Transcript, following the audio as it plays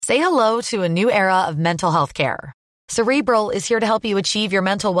Say hello to a new era of mental health care. Cerebral is here to help you achieve your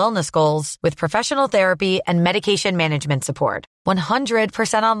mental wellness goals with professional therapy and medication management support.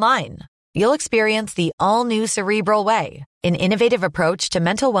 100% online. You'll experience the all-new Cerebral Way, an innovative approach to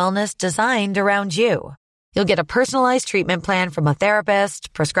mental wellness designed around you. You'll get a personalized treatment plan from a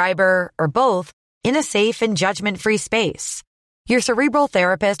therapist, prescriber, or both in a safe and judgment-free space. Your Cerebral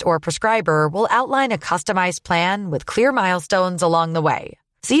therapist or prescriber will outline a customized plan with clear milestones along the way,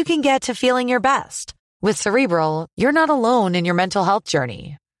 so you can get to feeling your best. With Cerebral, you're not alone in your mental health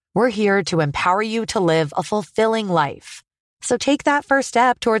journey. We're here to empower you to live a fulfilling life. So take that first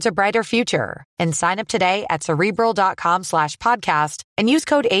step towards a brighter future and sign up today at Cerebral.com/podcast and use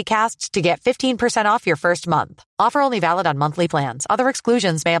code ACAST to get 15% off your first month. Offer only valid on monthly plans. Other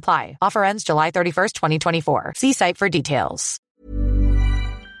exclusions may apply. Offer ends July 31st, 2024. See site for details.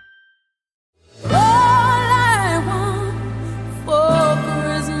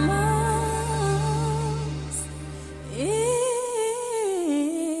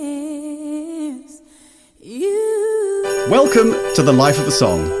 Welcome to The Life of a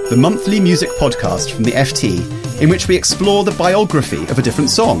Song, the monthly music podcast from the FT, in which we explore the biography of a different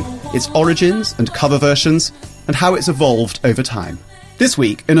song, its origins and cover versions, and how it's evolved over time. This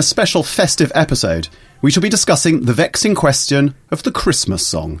week, in a special festive episode, we shall be discussing the vexing question of the Christmas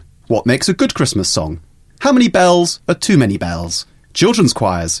song. What makes a good Christmas song? How many bells are too many bells? Children's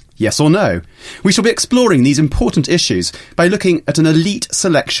choirs, yes or no? We shall be exploring these important issues by looking at an elite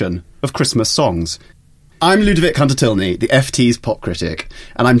selection of Christmas songs. I'm Ludovic Hunter-Tilney, the FT's pop critic,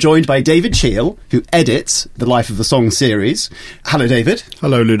 and I'm joined by David Cheel, who edits the Life of the Song series. Hello, David.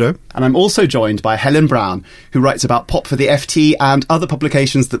 Hello, Ludo. And I'm also joined by Helen Brown, who writes about pop for the FT and other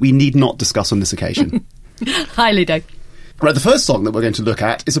publications that we need not discuss on this occasion. Hi, Ludo. Right, the first song that we're going to look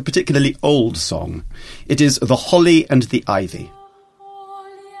at is a particularly old song. It is The Holly and the Ivy.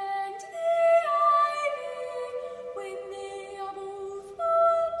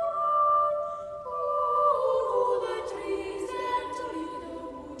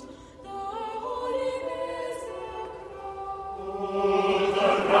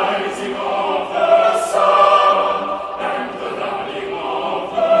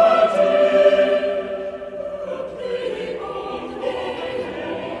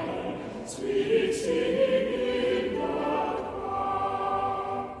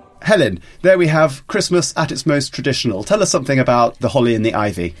 Helen, there we have Christmas at its most traditional. Tell us something about The Holly and the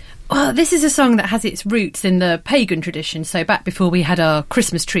Ivy. Well, this is a song that has its roots in the pagan tradition. So back before we had our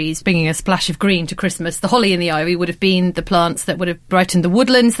Christmas trees bringing a splash of green to Christmas, the holly and the ivy would have been the plants that would have brightened the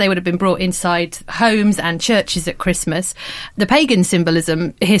woodlands. They would have been brought inside homes and churches at Christmas. The pagan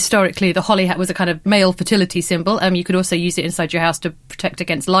symbolism, historically, the holly was a kind of male fertility symbol. You could also use it inside your house to protect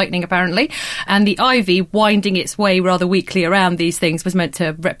against lightning, apparently. And the ivy, winding its way rather weakly around these things, was meant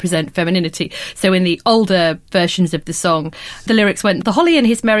to represent femininity. So in the older versions of the song, the lyrics went, "The holly and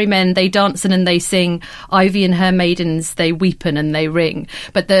his merry men, they dancen and they sing, Ivy and her maidens, they weepen and they ring."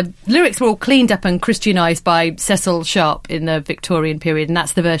 But the lyrics were all cleaned up and Christianised by Cecil Sharp in the Victorian period, and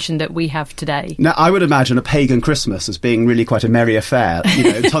that's the version that we have today. Now, I would imagine a pagan Christmas as being really quite a merry affair. You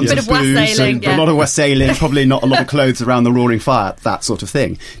know, tons Bit of of booze, wassailing, and a lot of wassailing, probably not a lot of clothes around the roaring fire, that sort of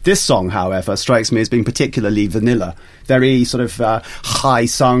thing. This song, however, strikes me as being particularly vanilla. Very sort of high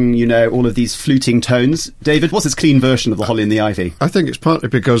sung, you know, all of these fluting tones. David, what's its clean version of The Holly and the Ivy? I think it's partly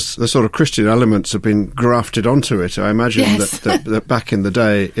because the sort of Christian elements have been grafted onto it. I imagine that back in the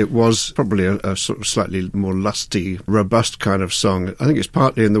day it was probably a sort of slightly more lusty, robust kind of song. I think it's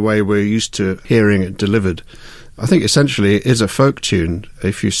partly in the way we're used to hearing it delivered. I think essentially it is a folk tune.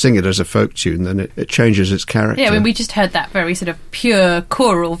 If you sing it as a folk tune, then it changes its character. Yeah, I mean, we just heard that very sort of pure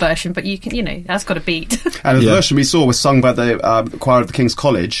choral version, but you can, you know, that's got a beat. And the version we saw was sung by the choir of the King's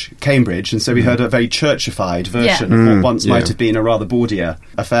College, Cambridge, and so we heard a very churchified version of what once might have been a rather baudier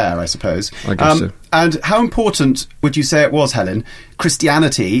affair, I suppose. I guess so. And how important would you say it was, Helen,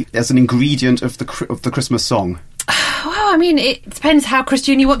 Christianity as an ingredient of the Christmas song? Well, I mean, it depends how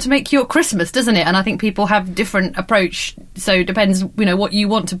Christian you want to make your Christmas, doesn't it? And I think people have different approach, so it depends, you know, what you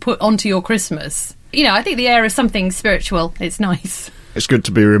want to put onto your Christmas. You know, I think the air is something spiritual. It's nice. It's good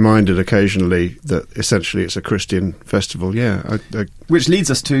to be reminded occasionally that essentially it's a Christian festival, yeah. Which leads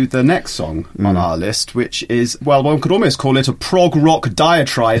us to the next song on our list, which is, well, one could almost call it a prog rock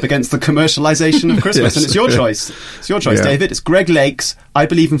diatribe against the commercialisation of Christmas. Yes. And it's your choice. It's your choice, Yeah. David. It's Greg Lake's I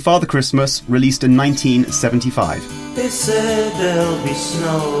Believe in Father Christmas, released in 1975. They said there'll be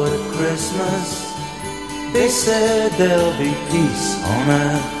snow at Christmas. They said there'll be peace on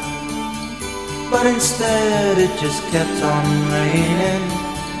earth. But instead it just kept on raining,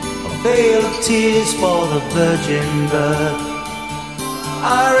 a veil of tears for the virgin birth.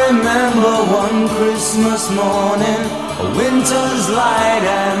 I remember one Christmas morning, a winter's light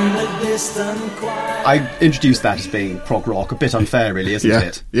and a distant choir. I introduced that as being prog rock, a bit unfair really, isn't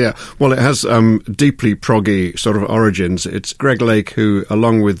it? Yeah, well, it has deeply proggy sort of origins. It's Greg Lake who,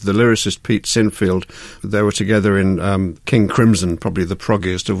 along with the lyricist Pete Sinfield, they were together in King Crimson, probably the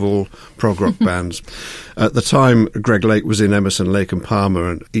proggiest of all prog rock bands. At the time, Greg Lake was in Emerson, Lake and Palmer,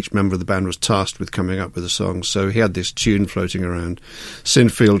 and each member of the band was tasked with coming up with a song, so he had this tune floating around.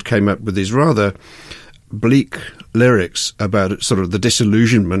 Sinfield came up with these rather bleak lyrics about sort of the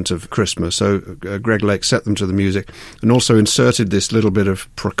disillusionment of Christmas. So Greg Lake set them to the music and also inserted this little bit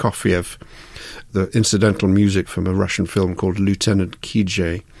of Prokofiev, the incidental music from a Russian film called Lieutenant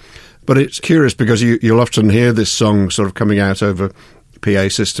Kijay. But it's curious because you'll often hear this song sort of coming out over PA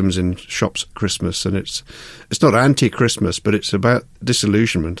systems in shops at Christmas, and it's not anti-Christmas, but it's about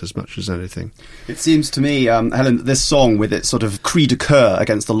disillusionment as much as anything. It seems to me, Helen, that this song, with its sort of cri de coeur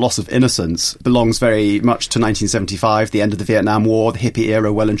against the loss of innocence, belongs very much to 1975, the end of the Vietnam War, the hippie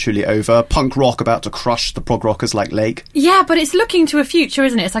era well and truly over, punk rock about to crush the prog rockers like Lake. Yeah, but it's looking to a future,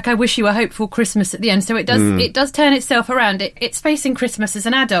 isn't it? It's like I Wish You a Hopeful Christmas at the end, so it does turn itself around. It's facing Christmas as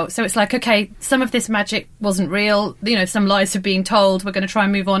an adult, so it's like, okay, some of this magic wasn't real, some lies are being told, we're going to try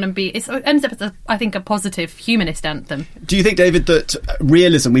and move on and it ends up as, I think, a positive humanist anthem. Do you think, David, that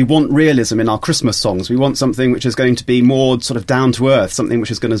we want realism in our Christmas songs? We want something which is going to be more sort of down to earth, something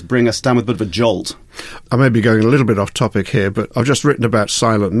which is going to bring us down with a bit of a jolt? I may be going a little bit off topic here, but I've just written about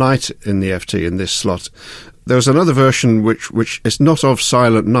Silent Night in the FT in this slot. There was another version which is not of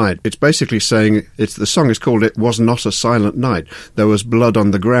Silent Night. It's basically saying, the song is called It Was Not a Silent Night. There was blood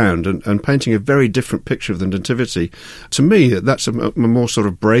on the ground, and painting a very different picture of the Nativity. To me, that's a more sort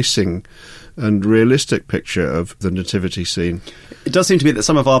of bracing and realistic picture of the nativity scene. It does seem to be that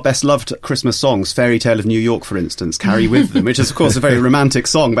some of our best loved Christmas songs, Fairy Tale of New York, for instance, carry with them, which is, of course, a very romantic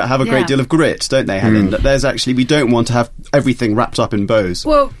song, but have a great deal of grit, don't they, Helen? There's actually, we don't want to have everything wrapped up in bows.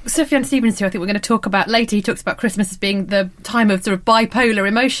 Well, Sufjan Stevens, who I think we're going to talk about later, he talks about Christmas as being the time of sort of bipolar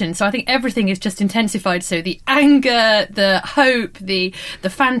emotion, so I think everything is just intensified. So the anger, the hope, the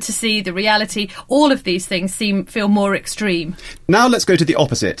fantasy, the reality, all of these things feel more extreme. Now let's go to the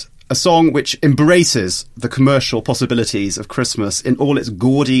opposite. A song which embraces the commercial possibilities of Christmas in all its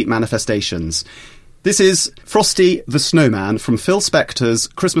gaudy manifestations. This is Frosty the Snowman from Phil Spector's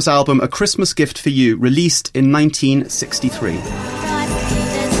Christmas album A Christmas Gift for You, released in 1963.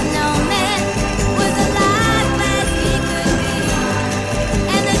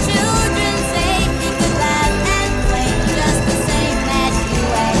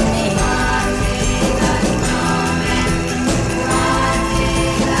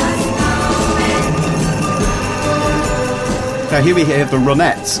 Now here we hear the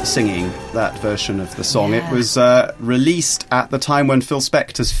Ronettes singing that version of the song. Yeah. It was released at the time when Phil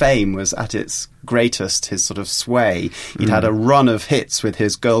Spector's fame was at its greatest, his sort of sway. He'd had a run of hits with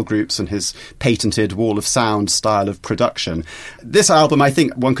his girl groups and his patented wall of sound style of production. This album, I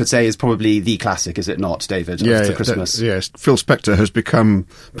think one could say, is probably the classic, is it not, David? Yeah, Christmas. Yes, Phil Spector has become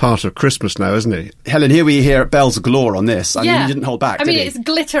part of Christmas now, isn't he? Helen, here we hear bells galore on this. I mean, he didn't hold back, did he? It's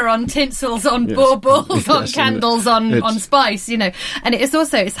glitter on tinsels, on baubles, on candles, on spice, And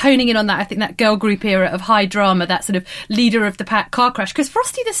it's honing in on that, I think, that girl group era of high drama, that sort of leader of the pack car crash. Because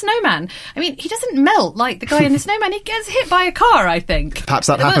Frosty the Snowman, he doesn't melt like the guy in the Snowman. He gets hit by a car, I think. Perhaps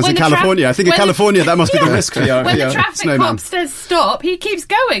that happens in California. I think in California that must be the risk for your When the traffic Snowman. cop says stop, he keeps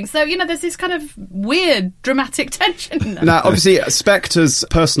going. So, there's this kind of weird dramatic tension. Now, obviously, Spector's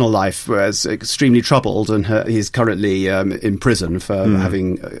personal life was extremely troubled, and he's currently in prison for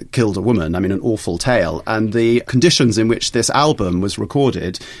having killed a woman. An awful tale. And the conditions in which this album was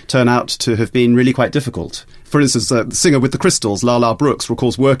recorded turn out to have been really quite difficult. For instance, the singer with the Crystals, Lala Brooks,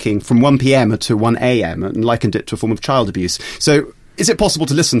 recalls working from 1 p.m. to 1 a.m. and likened it to a form of child abuse. So is it possible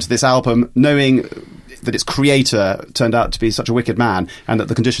to listen to this album knowing that its creator turned out to be such a wicked man and that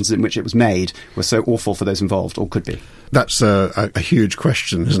the conditions in which it was made were so awful for those involved, or could be? That's a huge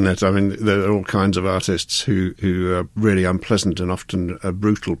question, isn't it? There are all kinds of artists who are really unpleasant and often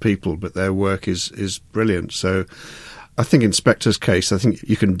brutal people, but their work is brilliant. So I think in Spector's case, I think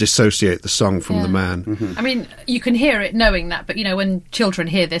you can dissociate the song from the man. Mm-hmm. You can hear it knowing that, but, when children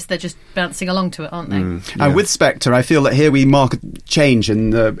hear this, they're just bouncing along to it, aren't they? And with Spector, I feel that here we mark a change in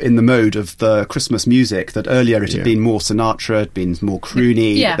the mode of the Christmas music, that earlier it had been more Sinatra, it had been more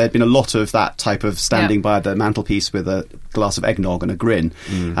croony. There'd been a lot of that type of standing by the mantelpiece with a glass of eggnog and a grin,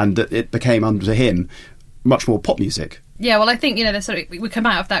 and that it became, under him, much more pop music. Yeah, well, I think, we come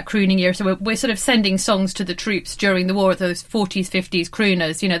out of that crooning era, so we're sort of sending songs to the troops during the war, those 40s, 50s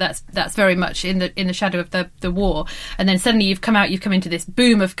crooners, that's very much in the shadow of the war. And then suddenly you've come into this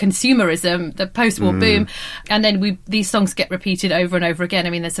boom of consumerism, the post-war boom, and then these songs get repeated over and over again. I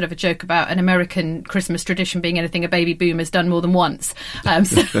mean, there's sort of a joke about an American Christmas tradition being anything a baby boom has done more than once.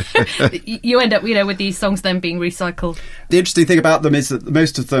 So you end up, with these songs then being recycled. The interesting thing about them is that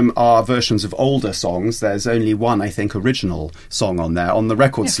most of them are versions of older songs. There's only one, I think, original song on there. On the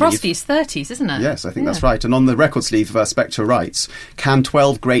record sleeve... Frosty's 30s, isn't it? Yes, I think that's right. And on the record sleeve, Spector writes, "Can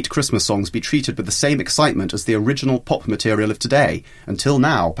 12 great Christmas songs be treated with the same excitement as the original pop material of today? Until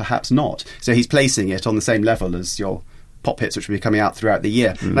now, perhaps not." So he's placing it on the same level as your pop hits, which will be coming out throughout the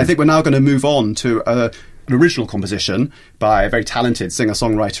year. And I think we're now going to move on to an original composition by a very talented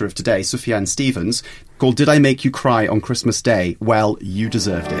singer-songwriter of today, Sufjan Stevens, called "Did I Make You Cry on Christmas Day? Well, you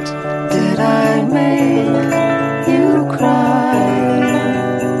deserved it." Did I make you cry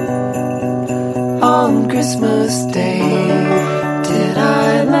on Christmas Day? Did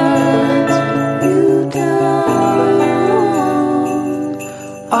I let you down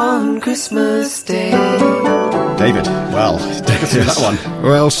on Christmas Day? David, well, take us through that one.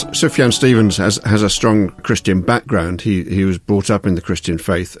 Well, Sufjan Stevens has a strong Christian background. He was brought up in the Christian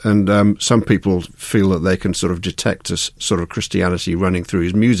faith, and some people feel that they can sort of detect a sort of Christianity running through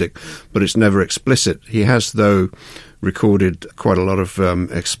his music, but it's never explicit. He has, though, recorded quite a lot of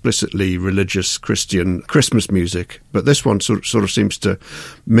explicitly religious Christian Christmas music, but this one sort of seems to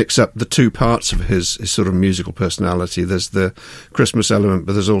mix up the two parts of his sort of musical personality. There's the Christmas element,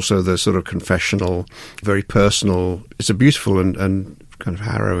 but there's also the sort of confessional, very personal. It's a beautiful and kind of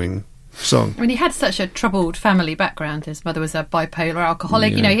harrowing song. I mean, he had such a troubled family background. His mother was a bipolar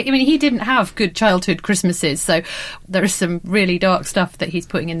alcoholic. He didn't have good childhood Christmases, so there is some really dark stuff that he's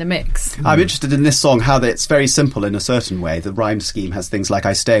putting in the mix. I'm interested in this song, how it's very simple in a certain way. The rhyme scheme has things like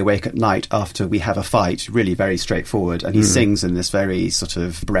 "I stay awake at night after we have a fight," really very straightforward, and he sings in this very sort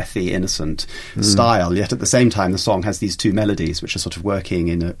of breathy, innocent style, yet at the same time the song has these two melodies which are sort of working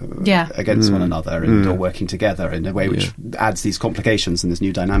against one another and or working together in a way which adds these complications and this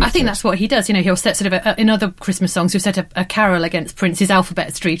new dynamic. I think that's what he does. He'll set sort of in other Christmas songs, he'll set a carol against Prince's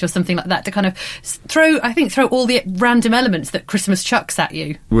Alphabet Street or something like that to kind of throw all the random elements that Christmas chucks at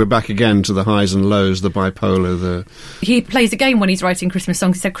you. We're back again to the highs and lows, the bipolar. He plays a game when he's writing Christmas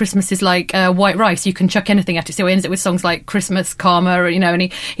songs. He said Christmas is like white rice, you can chuck anything at it. So he ends it with songs like Christmas Karma,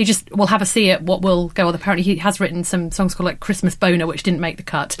 and he just will have a see at what will go on. Apparently he has written some songs called like Christmas Boner, which didn't make the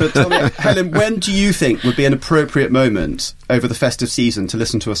cut. But tell me, Helen, when do you think would be an appropriate moment over the festive season to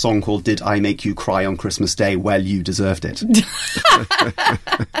listen to a song called "Did I Make You Cry on Christmas Day? Well, you deserved it"?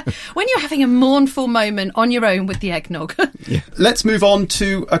 When you're having a mournful moment on your own with the eggnog. Yeah. Let's move on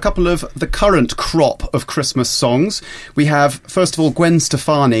to a couple of the current crop of Christmas songs. We have, first of all, Gwen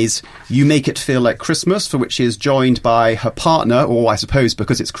Stefani's "You Make It Feel Like Christmas," for which she is joined by her partner, or I suppose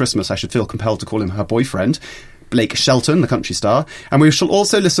because it's Christmas I should feel compelled to call him her boyfriend, Blake Shelton, the country star. And we shall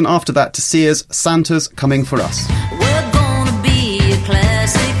also listen after that to Sia's "Santa's Coming for Us." We're gonna be a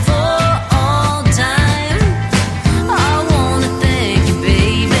classic for all time. I wanna thank you,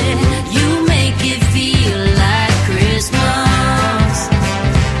 baby. You make it feel like Christmas.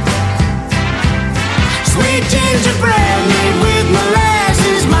 Sweet gingerbread made with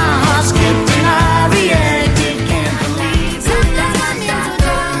molasses. My heart skipped and I reacted. Can't believe it.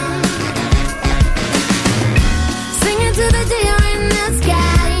 Singing to the deer in the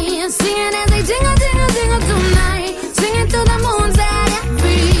sky. Singing as they jingle, jingle, jingle tonight. Singing to the moon, set it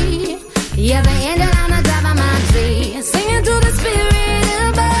free. Yeah, the angel on the top of my tree. Singing to the spirit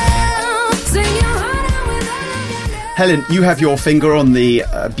above. Sing your heart out with all of your love. Helen, you have your finger on the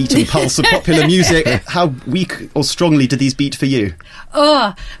beating pulse of popular music. How weak or strongly do these beat for you?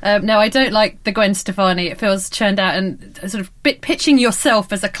 No, I don't like the Gwen Stefani. It feels churned out, and sort of pitching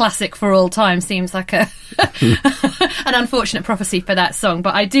yourself as a classic for all time seems like an unfortunate prophecy for that song.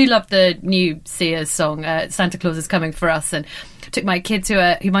 But I do love the new Sia's song, "Santa Claus is Coming for Us," and took my kid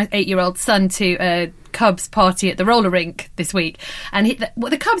my 8-year-old son to a Cubs party at the roller rink this week, and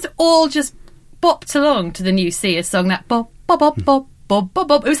the Cubs all just bopped along to the new Sia song, that bop, bop, bop, bop, bop, bop,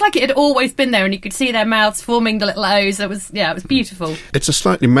 bop. It was like it had always been there, and you could see their mouths forming the little O's. It was beautiful. It's a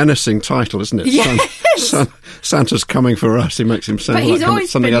slightly menacing title, isn't it? Yes. Santa's Coming for Us. He makes him sound like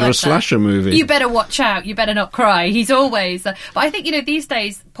something out of a slasher movie. You better watch out. You better not cry. He's always... but I think, these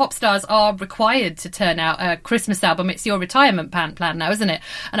days, pop stars are required to turn out a Christmas album. It's your retirement plan now, isn't it?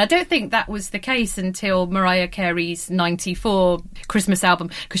 And I don't think that was the case until Mariah Carey's 94 Christmas album,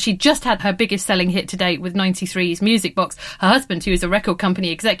 because she just had her biggest selling hit to date with 93's Music Box. Her husband, who is a record record company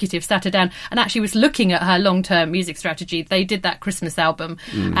executive sat her down and actually was looking at her long-term music strategy. They did that Christmas album,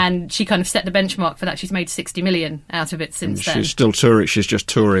 and she kind of set the benchmark for that. She's made 60 million out of it since then. She's still touring. She's just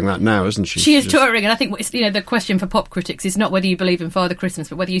touring that now, isn't she? She is touring, and I think the question for pop critics is not whether you believe in Father Christmas,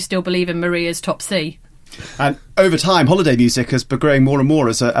 but whether you still believe in Maria's Top C. And over time, holiday music has been growing more and more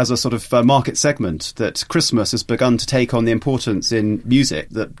as a sort of market segment, that Christmas has begun to take on the importance in music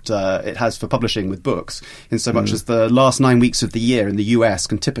that it has for publishing with books, in so much as the last 9 weeks of the year in the US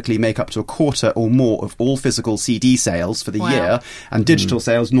can typically make up to a quarter or more of all physical CD sales for the year, and digital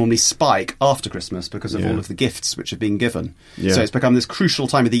sales normally spike after Christmas because of all of the gifts which have been given. So it's become this crucial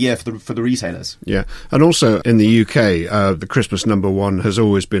time of the year for the retailers. Yeah, and also in the UK, the Christmas #1 has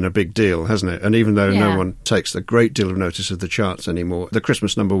always been a big deal, hasn't it? And even though no one takes a great deal of notice of the charts anymore, the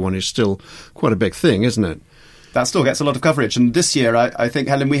Christmas #1 is still quite a big thing, isn't it? That still gets a lot of coverage. And this year, I think,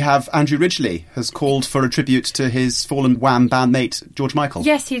 Helen, we have Andrew Ridgeley has called for a tribute to his fallen Wham bandmate, George Michael.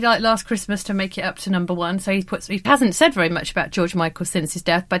 Yes, he'd like Last Christmas to make it up to #1. So he hasn't said very much about George Michael since his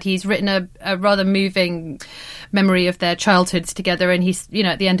death, but he's written a rather moving memory of their childhoods together. And he's,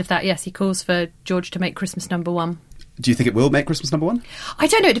 at the end of that, yes, he calls for George to make Christmas #1. Do you think it will make Christmas #1? I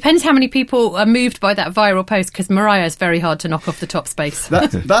don't know. It depends how many people are moved by that viral post, because Mariah is very hard to knock off the top space.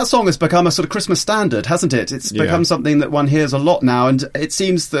 That song has become a sort of Christmas standard, hasn't it? It's become something that one hears a lot now, and it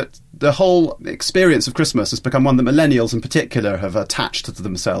seems that the whole experience of Christmas has become one that millennials in particular have attached to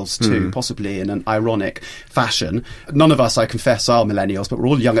themselves to, possibly in an ironic fashion. None of us, I confess, are millennials, but we're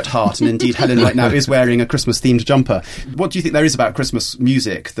all young at heart, and indeed Helen right now is wearing a Christmas-themed jumper. What do you think there is about Christmas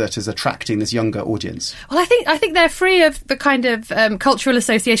music that is attracting this younger audience? Well, I think they're free of the kind of cultural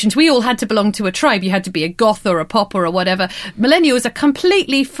associations. We all had to belong to a tribe. You had to be a goth or a pop or a whatever. Millennials are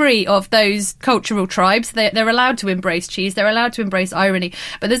completely free of those cultural tribes. They're allowed to embrace cheese. They're allowed to embrace irony.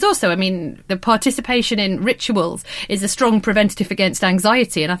 But there's also, the participation in rituals is a strong preventative against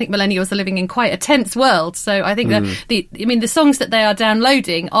anxiety. And I think millennials are living in quite a tense world. So I think that the songs that they are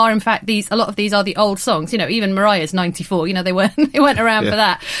downloading are, in fact, a lot of these are the old songs. Even Mariah's 94. They weren't around for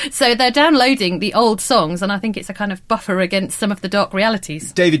that. So they're downloading the old songs, and I think it's a kind of buffer against some of the dark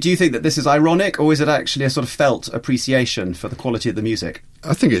realities. David, do you think that this is ironic, or is it actually a sort of felt appreciation for the quality of the music?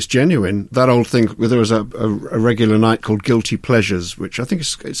 I think it's genuine. That old thing, there was a regular night called Guilty Pleasures, which I think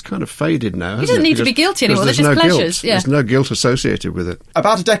it's kind of faded now. It doesn't need to be guilty anymore. They're just pleasures. There's no guilt associated with it.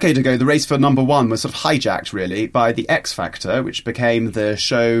 About a decade ago, the race for #1 was sort of hijacked, really, by the X Factor, which became the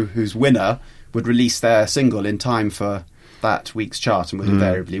show whose winner would release their single in time for that week's chart and would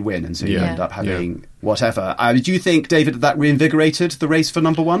invariably win, and so you end up having whatever. Do you think, David, that reinvigorated the race for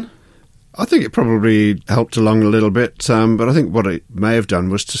 #1? I think it probably helped along a little bit, but I think what it may have done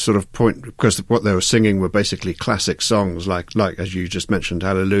was to sort of point, because what they were singing were basically classic songs, like as you just mentioned,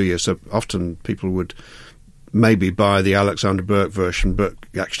 Hallelujah. So often people would maybe buy the Alexander Burke version, but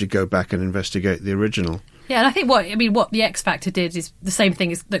actually go back and investigate the original. Yeah, and I think what the X Factor did is the same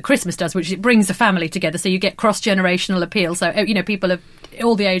thing as that Christmas does, which is it brings the family together. So you get cross-generational appeal. So people of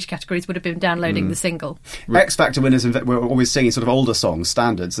all the age categories would have been downloading the single. X Factor winners were always singing sort of older songs,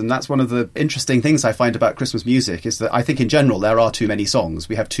 standards, and that's one of the interesting things I find about Christmas music, is that I think in general there are too many songs.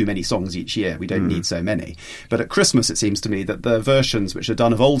 We have too many songs each year. We don't need so many. But at Christmas, it seems to me that the versions which are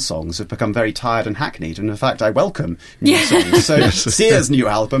done of old songs have become very tired and hackneyed. And in fact, I welcome new songs. So Sia's new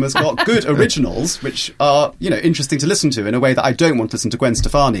album has got good originals, which are interesting to listen to in a way that I don't want to listen to Gwen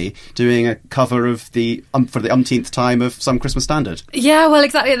Stefani doing a cover of for the umpteenth time of some Christmas standard. Yeah, well,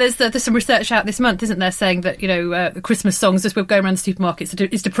 exactly. There's some research out this month, isn't there, saying that the Christmas songs, as we're going around the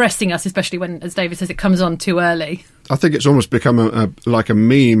supermarkets, is depressing us, especially when, as David says, it comes on too early. I think it's almost become like a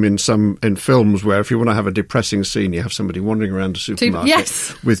meme in films, where if you want to have a depressing scene, you have somebody wandering around a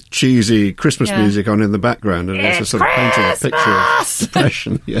supermarket with cheesy Christmas music on in the background, and it's a sort of painting a picture of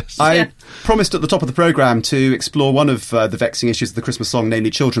depression. Yes, I promised at the top of the programme to explore one of the vexing issues of the Christmas song, namely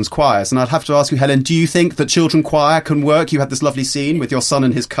children's choirs. And I'd have to ask you, Helen, do you think that children's choir can work? You had this lovely scene with your son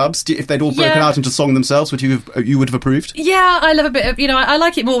and his cubs. If they'd all broken out into song themselves, would you have approved? Yeah, I love a bit of, I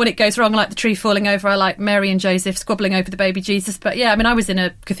like it more when it goes wrong. I like the tree falling over. I like Mary and Joseph squabbling over the baby Jesus. But yeah, I was in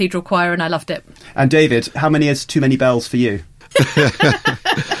a cathedral choir and I loved it. And David, how many is too many bells for you?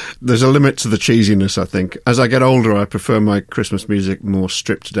 There's a limit to the cheesiness, I think. As I get older, I prefer my Christmas music more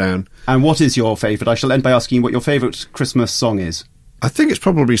stripped down. And what is your favourite? I shall end by asking you what your favourite Christmas song is. I think it's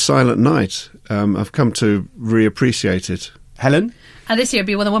probably Silent Night. I've come to reappreciate it. Helen? And this year would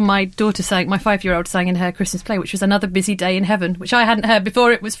be one my daughter sang, my 5-year-old sang in her Christmas play, which was Another Busy Day in Heaven, which I hadn't heard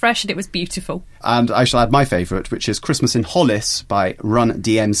before. It was fresh and it was beautiful. And I shall add my favourite, which is Christmas in Hollis by Run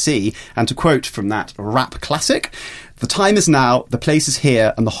DMC. And to quote from that rap classic, "The time is now, the place is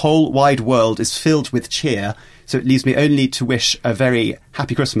here, and the whole wide world is filled with cheer. So it leaves me only to wish a very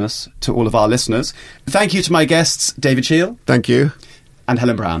happy Christmas to all of our listeners. Thank you to my guests, David Shiel. Thank you. And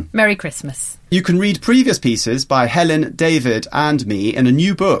Helen Brown. Merry Christmas. You can read previous pieces by Helen, David and me in a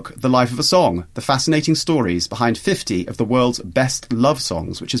new book, The Life of a Song, the fascinating stories behind 50 of the world's best love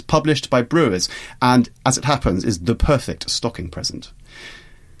songs, which is published by Brewers and, as it happens, is the perfect stocking present.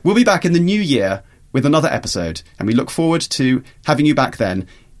 We'll be back in the new year with another episode, and we look forward to having you back then.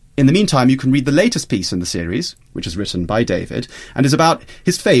 In the meantime, you can read the latest piece in the series, which is written by David, and is about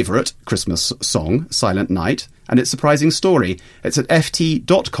his favourite Christmas song, Silent Night, and its surprising story. It's at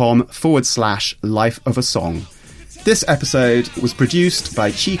ft.com/life of a song. This episode was produced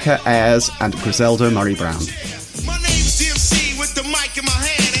by Chica Ayres and Griselda Murray Brown. My name's DMC with the mic in my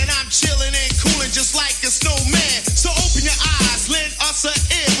hand, and I'm chilling and cooling just like a snowman. So open your eyes, lend us an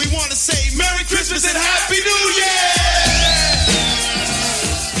ear. We want to say Merry Christmas and Happy New Year!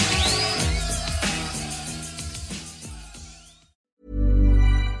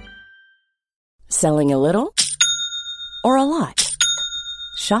 Selling a little or a lot?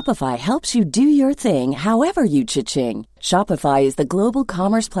 Shopify helps you do your thing however you cha-ching. Shopify is the global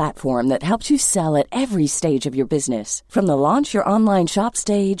commerce platform that helps you sell at every stage of your business. From the launch your online shop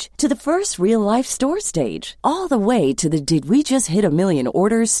stage to the first real-life store stage, all the way to the did we just hit a million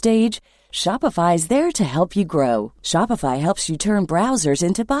orders stage. Shopify is there to help you grow. Shopify helps you turn browsers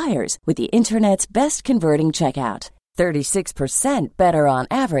into buyers with the internet's best converting checkout. 36% better on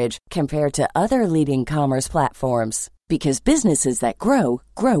average compared to other leading commerce platforms. Because businesses that grow,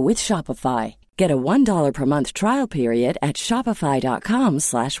 grow with Shopify. Get a $1 per month trial period at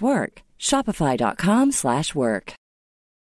shopify.com/work. Shopify.com/work.